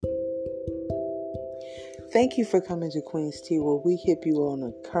Thank you for coming to Queen's Tea, where we hip you on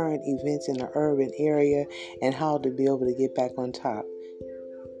the current events in the urban area and how to be able to get back on top.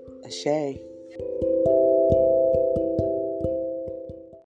 Ashay.